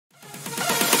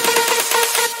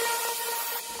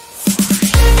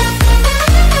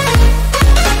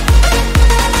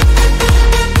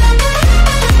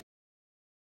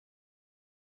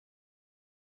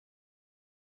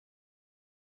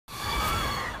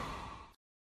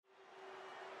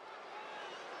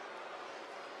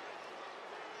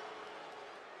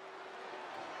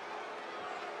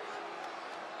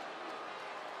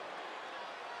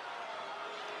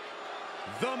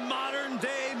The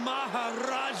modern-day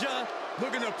Maharaja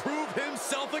looking to prove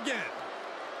himself again.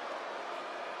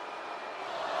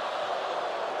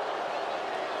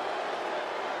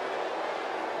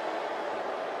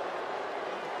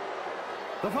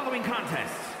 The following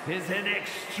contest is an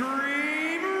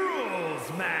Extreme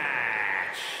Rules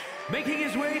match. Making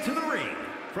his way to the ring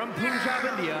from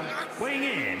Punjab, India, weighing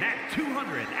in at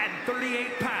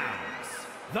 238 pounds,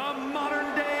 the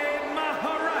modern-day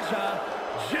Maharaja,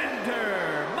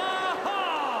 Jinder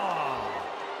Mahal.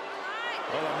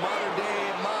 Well, the modern-day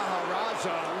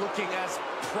Maharaja looking as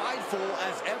prideful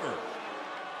as ever.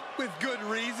 With good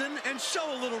reason, and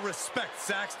show a little respect,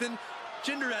 Saxton.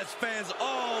 Jinder has fans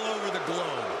all over the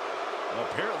globe. Well,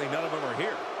 apparently none of them are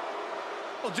here.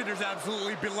 Well, Jinder's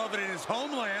absolutely beloved in his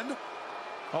homeland.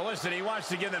 Well, listen, he wants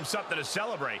to give them something to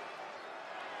celebrate.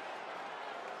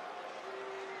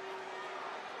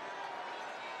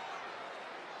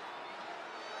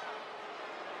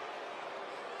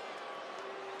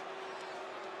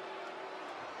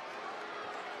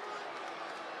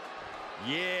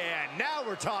 Yeah, now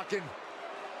we're talking.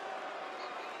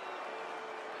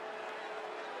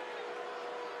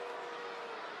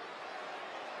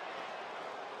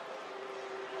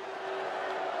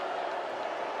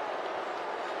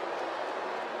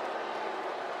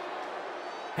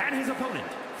 And his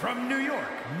opponent from New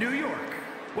York,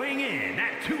 weighing in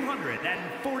at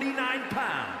 249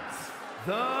 pounds,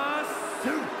 the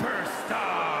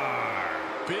Superstar.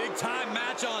 Big time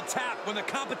match on tap. When the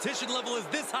competition level is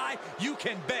this high, you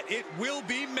can bet it will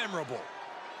be memorable.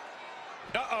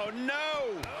 Uh-oh,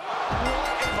 no!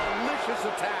 What a malicious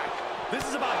attack. This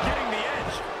is about getting the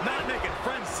edge, not making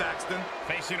friends, Saxton.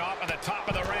 Facing off at the top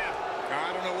of the ramp.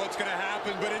 I don't know what's going to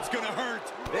happen, but it's going to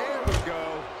hurt. There we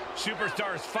go.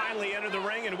 Superstars finally entered the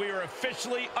ring, and we are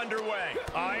officially underway.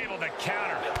 Able to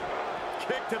counter.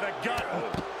 Kick to the gut.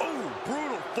 Oh,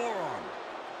 brutal forearm.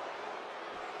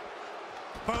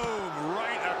 Boom,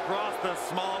 right across the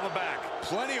small of the back.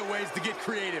 Plenty of ways to get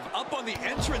creative. Up on the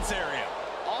entrance area.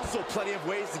 Also plenty of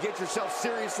ways to get yourself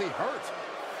seriously hurt.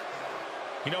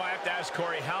 You know, I have to ask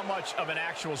Corey, how much of an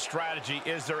actual strategy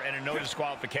is there in a no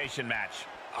disqualification match?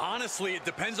 Honestly, it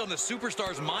depends on the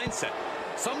superstar's mindset.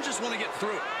 Some just want to get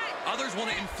through it. Others want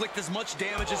to inflict as much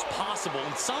damage as possible,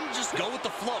 and some just go with the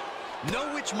flow.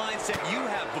 Know which mindset you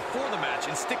have before the match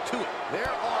and stick to it. There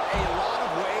are a lot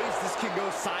of ways this can go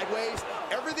sideways.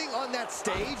 Everything on that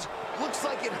stage looks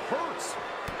like it hurts.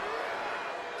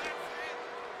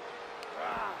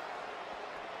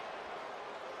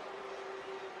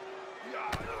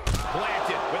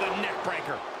 Planted with a neck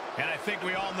breaker. And I think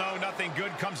we all know nothing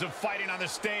good comes of fighting on the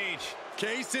stage.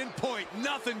 Case in point,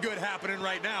 nothing good happening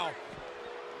right now.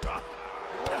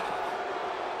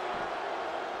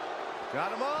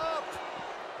 Got him up.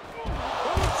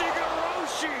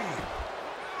 Ushigoroshi.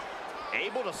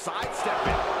 Able to sidestep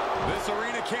it. This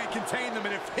arena can't contain them,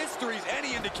 and if history's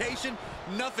any indication,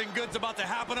 nothing good's about to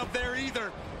happen up there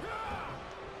either.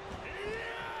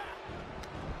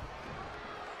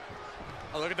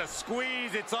 Oh, look at the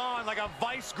squeeze. It's on like a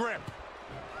vice grip.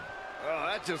 Oh,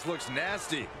 that just looks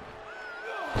nasty.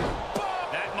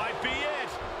 That might be it.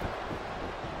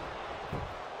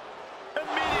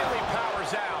 Immediately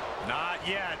powers out. Not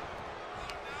yet.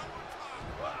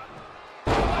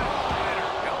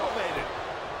 Elevated.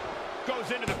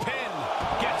 Goes into the pin.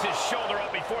 Gets his shoulder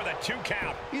up before the 2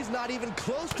 count. He's not even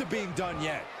close to being done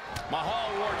yet. Mahal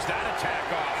works that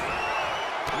attack off.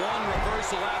 One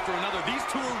reversal after another. These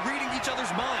two are reading each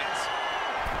other's minds.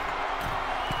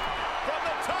 From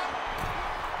the top.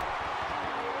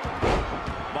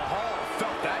 Mahal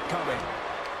felt that coming.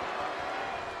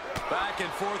 Back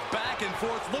and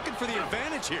forth, looking for the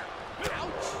advantage here.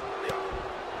 Ouch.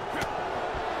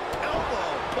 Elbow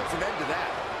puts an end to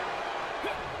that.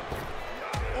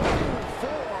 Oh,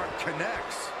 forearm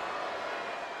connects.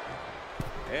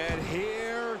 And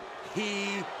here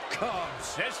he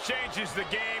comes. This changes the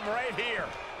game right here.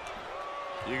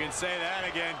 You can say that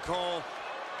again, Cole.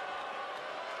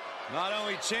 Not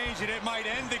only change it, it might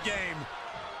end the game.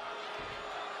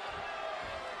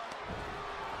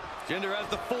 Jinder has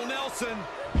the full Nelson.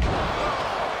 Oh,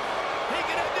 he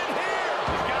can end it here.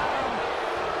 He's got him.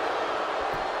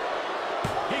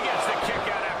 He gets the kick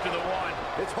out after the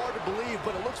 1. It's hard to believe,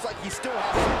 but it looks like he still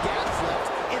has some gas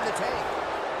left in the tank.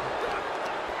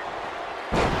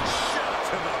 Shot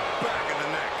to the back of the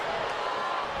neck.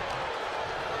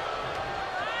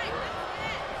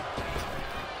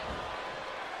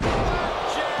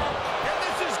 And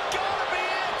this is gonna be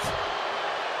it.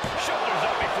 Shoulders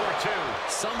up before 2.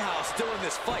 Somehow still in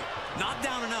this fight. Not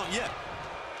down and out yet.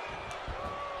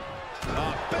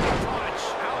 A big punch.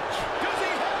 Ouch. Does he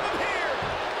have him here?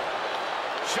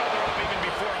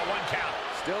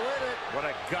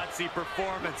 gutsy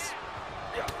performance.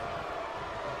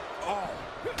 Oh,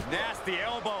 nasty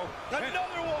elbow.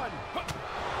 Another one.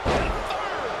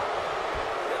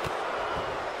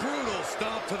 Brutal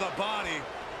stomp to the body.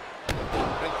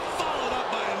 And followed up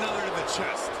by another to the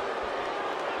chest.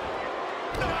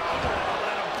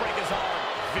 Let him break his arm.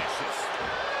 Vicious.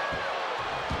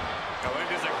 Oh, and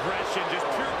his aggression, just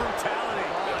pure brutality.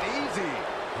 Not easy.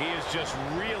 He is just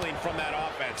reeling from that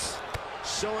offense.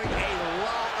 Showing a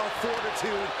lot of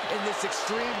fortitude in this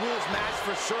Extreme Rules match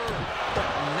for sure, but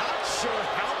not sure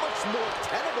how much more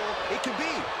tenable it can be.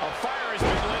 A fire has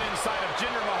been lit inside of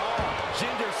Jinder Mahal.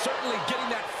 Jinder certainly getting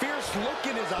that fierce look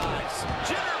in his eyes.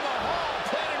 Jinder Mahal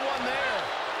planted one there.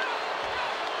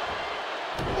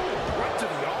 Ooh, right to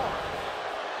the arm.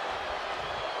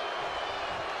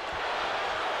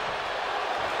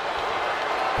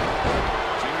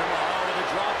 Jinder Mahal with a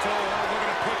drop toe. We're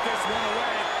going to put this one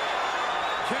away.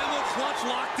 Camel clutch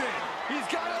locked in. He's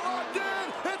got it locked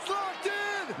in. It's locked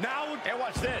in. Now, And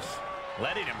watch this.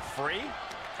 Letting him free.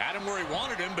 had him where he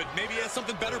wanted him, but maybe he has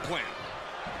something better planned.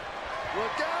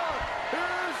 Look out.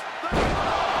 Here's the...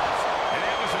 And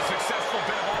that was a successful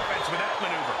bit of offense with that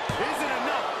maneuver. Isn't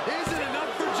enough. Isn't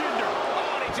enough for Jinder.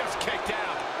 Oh, and he just kicked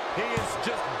out. He is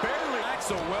just barely.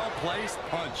 That's a well-placed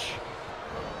punch.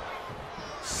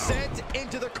 Sent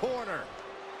into the corner.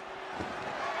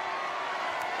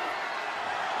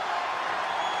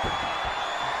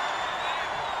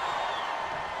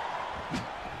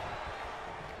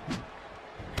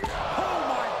 Oh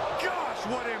my gosh,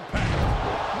 what impact.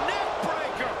 Neck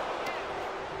breaker.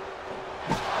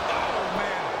 Oh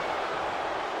man.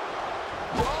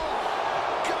 Oh,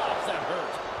 gosh, that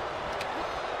hurt.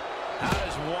 How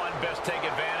does one best take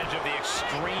advantage of the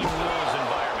Extreme Rules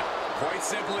environment? Quite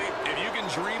simply, if you can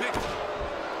dream it.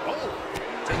 Oh,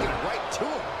 taking it right to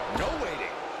him. No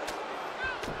waiting.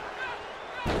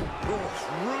 Oh,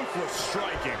 ruthless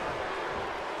striking.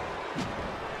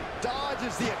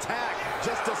 Dodges the attack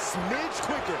just a smidge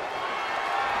quicker.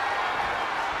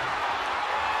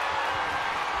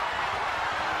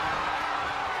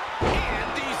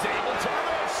 And he's able to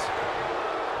miss.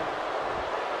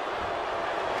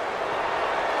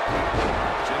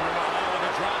 Jinder Mahal with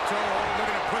a drop toe.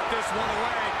 Looking to put this one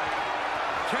away.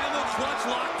 Camel clutch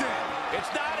locked in.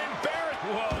 It's not embarrassing.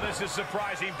 Whoa, this is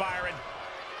surprising, Byron.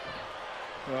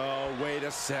 Oh, wait a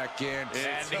second.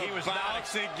 And he was about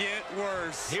to get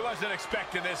worse. He wasn't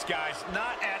expecting this, guys.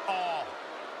 Not at all.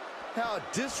 How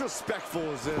disrespectful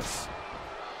is this?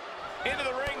 Into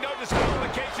the ring, no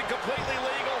disqualification, completely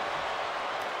legal.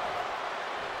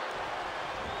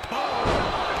 Oh,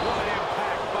 what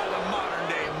impact by the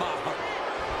modern-day Mahal.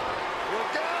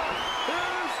 Look out!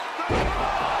 Here's the...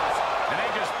 And they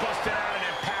just busted out an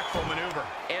impactful maneuver.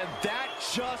 And that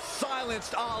just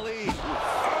silenced Ali.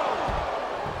 Oh.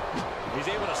 He's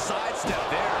able to sidestep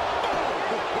there.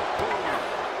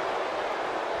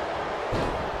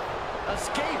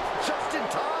 Escape just in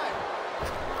time.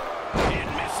 It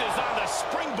misses on the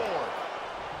springboard.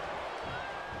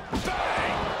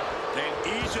 Bang! And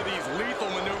each of these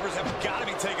lethal maneuvers have got to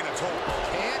be taking a toll.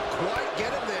 Can't quite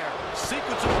get him there.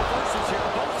 Sequence of reversals here.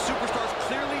 Both superstars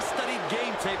clearly studied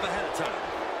game tape ahead of time.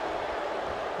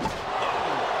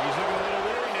 He's looking a little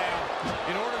weary now.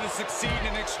 In order to succeed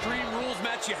in an Extreme Rules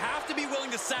match, you have to be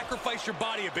willing to sacrifice your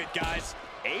body a bit, guys.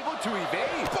 Able to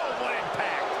evade. Boom, what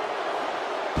impact.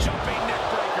 Jumping neck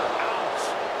breaker. Ouch.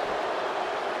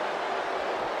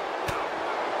 Oh,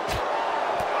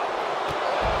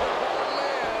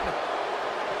 man.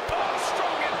 Oh,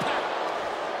 strong impact.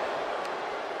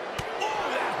 Oh,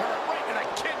 that hurt right in the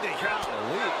kidney.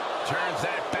 Golly. Turns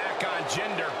that back on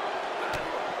Jinder.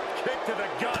 Kick to the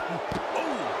gut.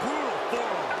 Oh, brutal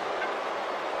forearm.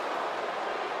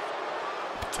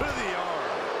 To the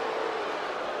arm.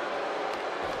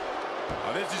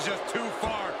 Oh, this is just too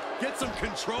far. Get some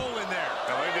control in there.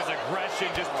 Oh, it is aggression,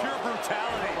 just pure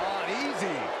brutality. Come on,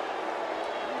 easy.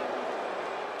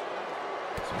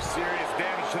 Some serious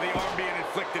damage to the arm being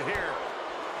inflicted here.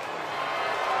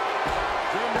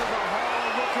 Jinder Mahal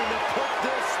looking to put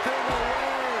this thing away.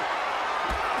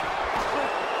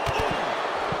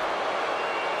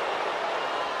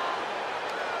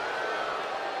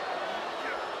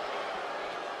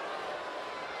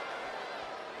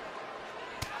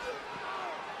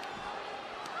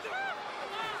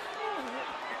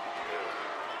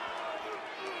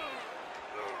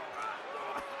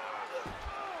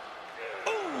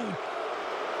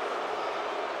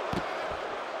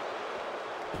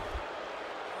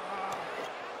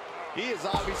 He is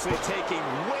obviously taking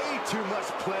way too much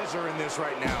pleasure in this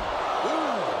right now.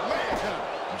 Ooh, man.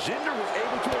 Jinder was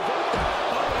able to avoid that.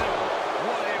 Oh,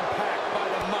 what impact by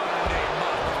the modern-day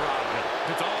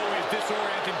Maharaja. It's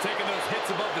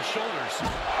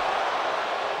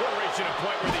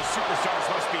superstars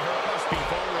must be hurt, must be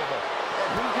vulnerable. And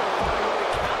who's going to find a way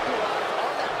to capitalize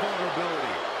on that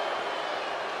vulnerability?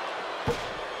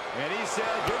 And he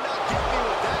said, you're not getting me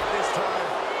with that this time.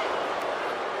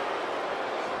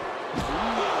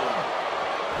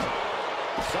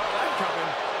 Saw that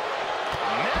coming.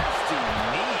 Nasty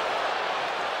knee.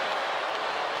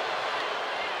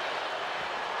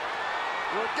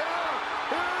 Look out!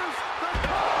 Here's the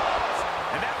cause!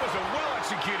 And that was a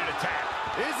well-executed attack.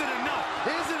 Is it enough?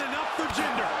 Is it enough for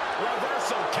Jinder?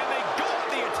 Reversal. Can they go on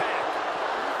the attack?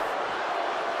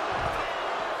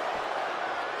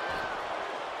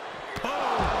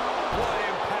 Oh, what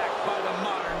impact by the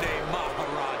modern-day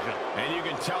Maharaja. And you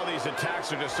can tell these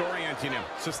attacks are disorienting him.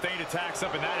 Sustained attacks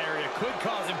up in that area could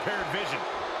cause impaired vision.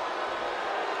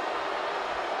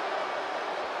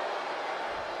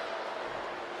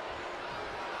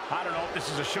 I don't know if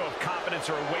this is a show of confidence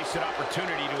or a wasted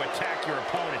opportunity to attack your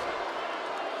opponent.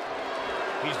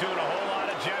 He's doing a whole lot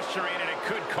of gesturing, and it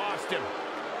could cost him.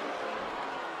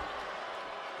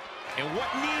 And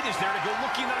what need is there to go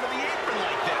looking under the apron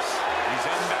like this? He's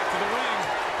heading back to the ring.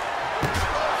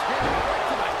 Right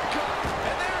to the gut.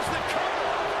 And there's the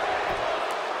cover.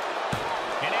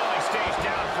 And he only stays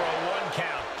down for a 1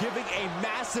 count. Giving a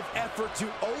massive effort to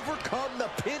overcome the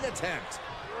pin attempt.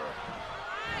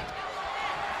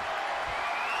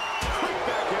 Quick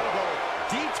back elbow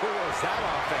detours that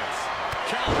offense.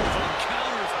 Counters on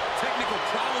counters. Technical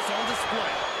prowess on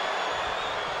display.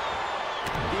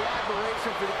 The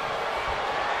admiration for the...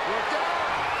 Look out!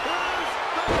 Here's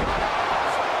the...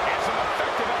 And some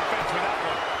effective offense with that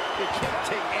one. You can't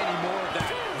take any more of that.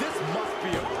 This must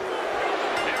be a...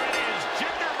 There it is.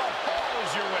 Jinder Mahal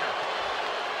is your winner.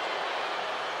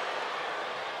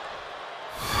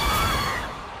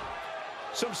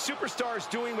 Some superstars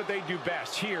doing what they do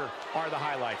best. Here are the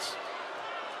highlights.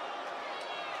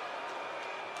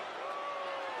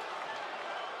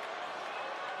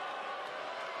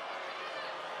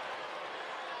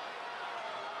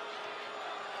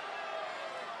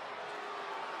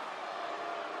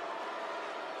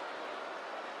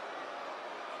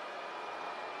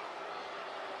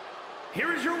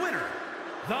 Here is your winner,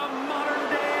 the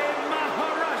modern-day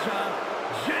Maharaja,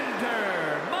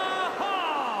 Jinder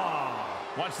Mahal.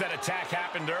 Once that attack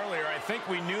happened earlier, I think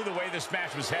we knew the way this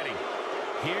match was heading.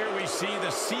 Here we see the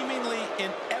seemingly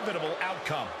inevitable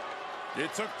outcome.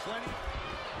 It took plenty.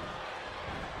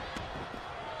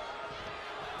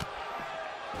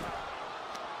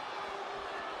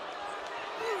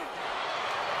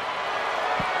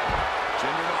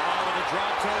 Jinder Mahal with a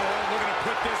drop toe hold, looking to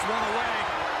put this one away.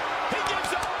 He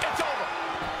gives up. It's over.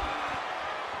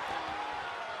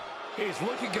 He's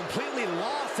looking completely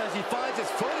lost as he finds his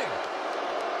footing.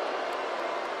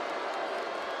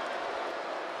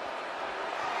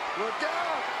 Look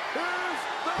out! Here's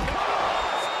the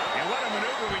cause! And what a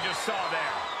maneuver we just saw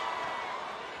there.